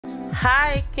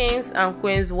Hi kings and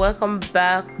queens, welcome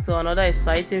back to another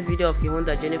exciting video of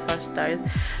Ihunda Jennifer styles.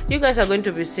 You guys are going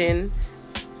to be seeing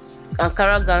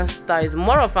Ankara gown styles,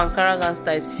 more of Ankara gown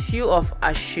styles, few of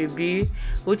Asoebi,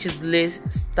 which is lace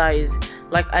styles.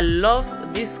 Like, I love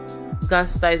these gown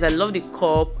styles, I love the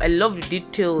cup, I love the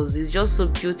details. It's just so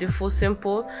beautiful,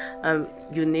 simple and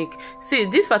unique. See,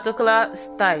 this particular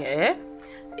style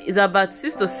is about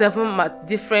 6 to 7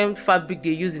 different fabric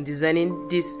they use in designing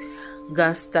this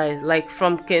gown style, like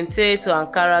from kente to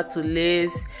Ankara to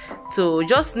lace to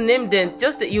just name them.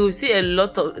 Just you will see a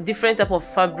lot of different type of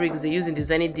fabrics they use in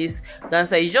designing this gown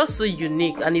style. It's just so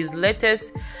unique and it's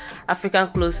latest African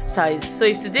clothes styles. So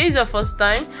if today is your first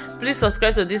time, please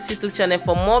subscribe to this YouTube channel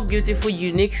for more beautiful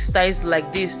unique styles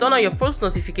like this. Turn on your post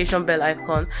notification bell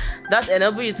icon that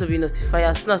enable you to be notified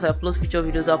as soon as I upload future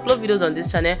videos. I upload videos on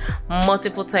this channel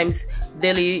multiple times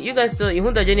daily. You guys know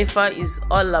Ihunda Jennifer is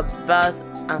all about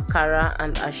Ankara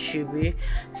and Asoebi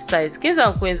styles. Kings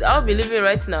and queens, I'll be leaving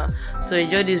right now to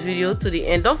enjoy this video to the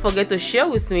end. Don't forget to share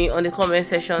with me on the comment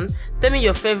section. Tell me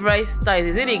your favorite styles.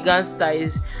 Is it the gown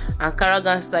styles, Ankara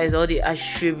gown styles, or the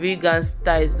Asoebi gown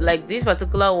styles? Like this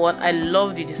particular one, I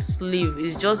love the sleeve.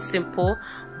 It's just simple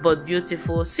but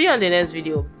beautiful. See you on the next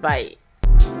video. Bye.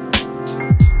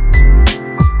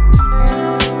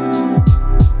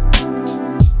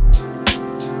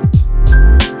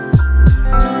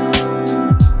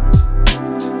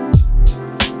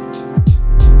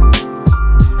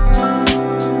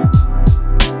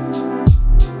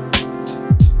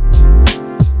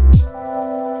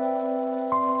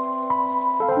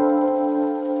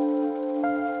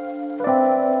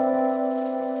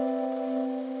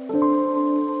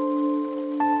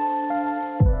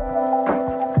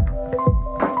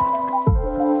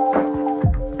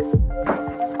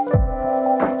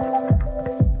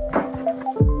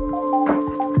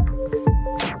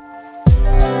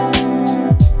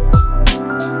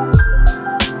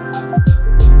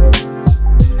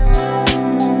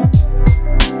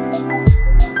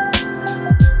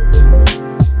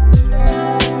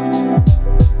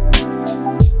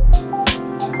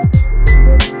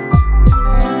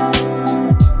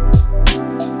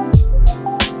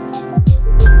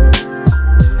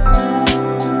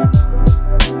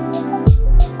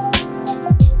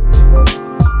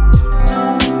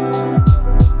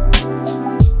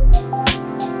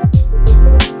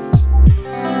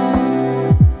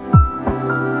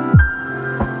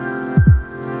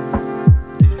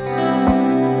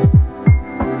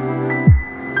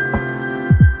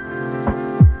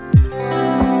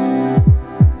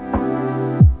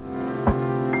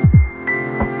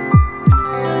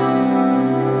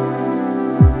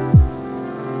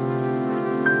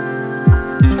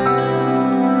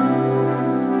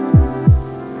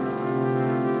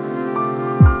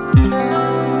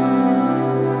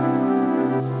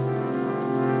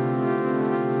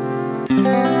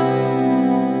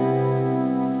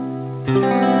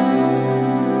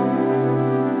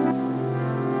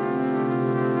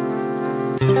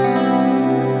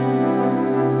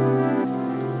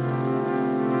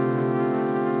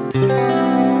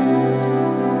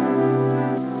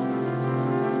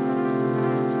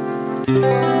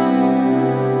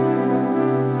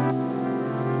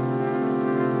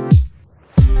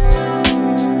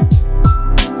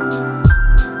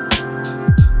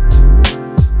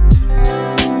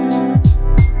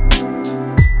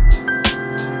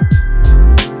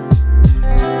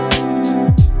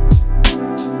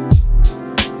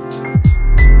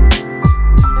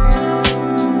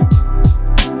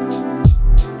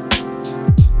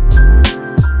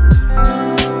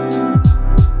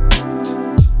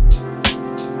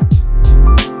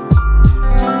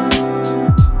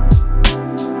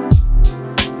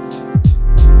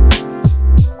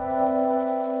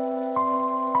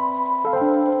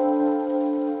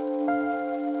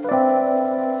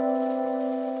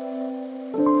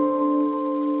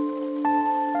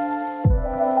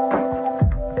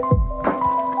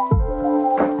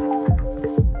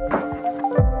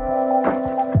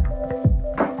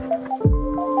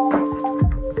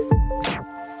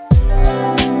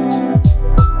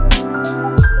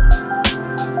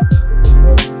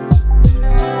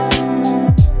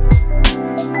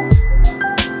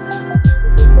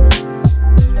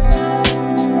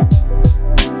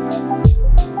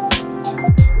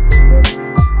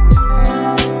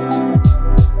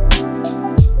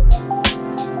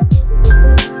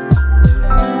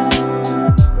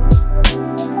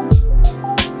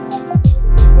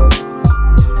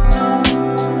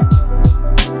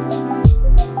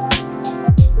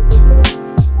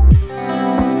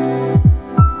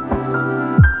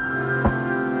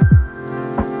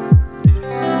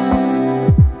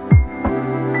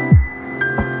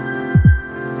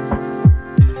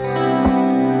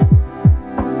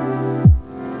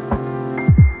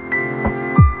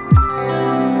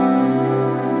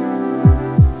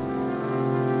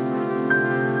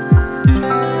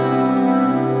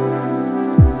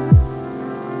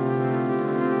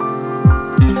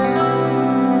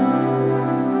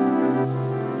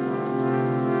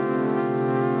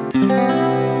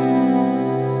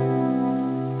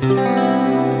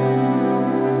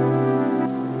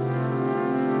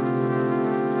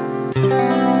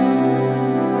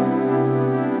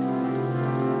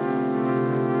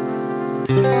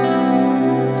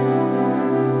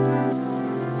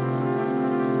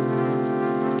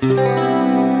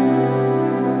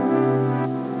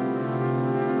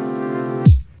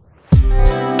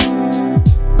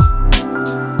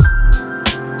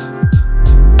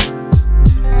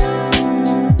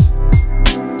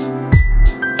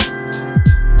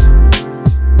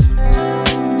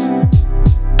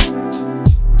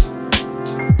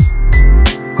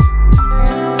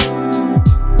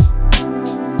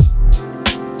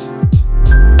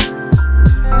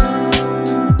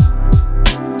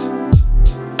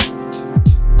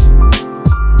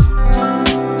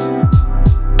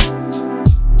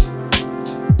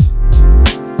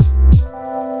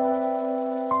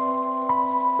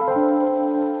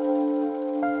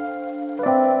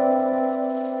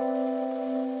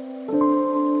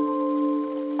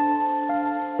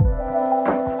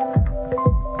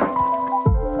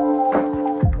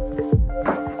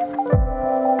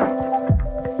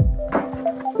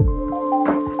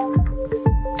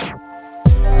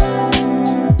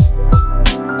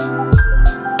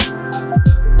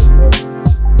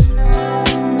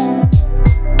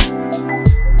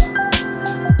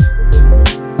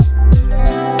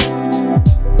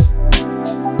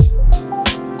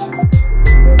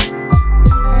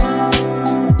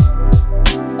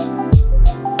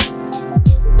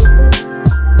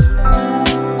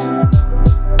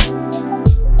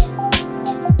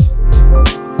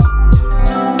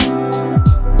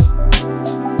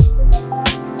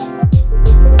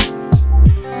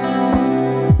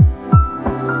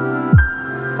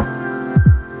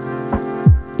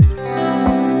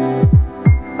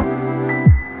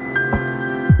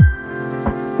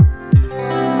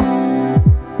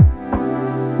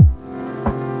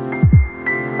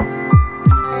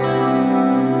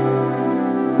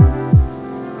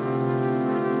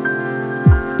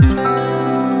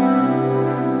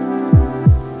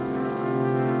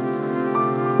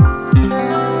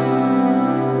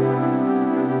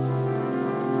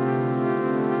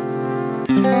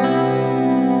 you.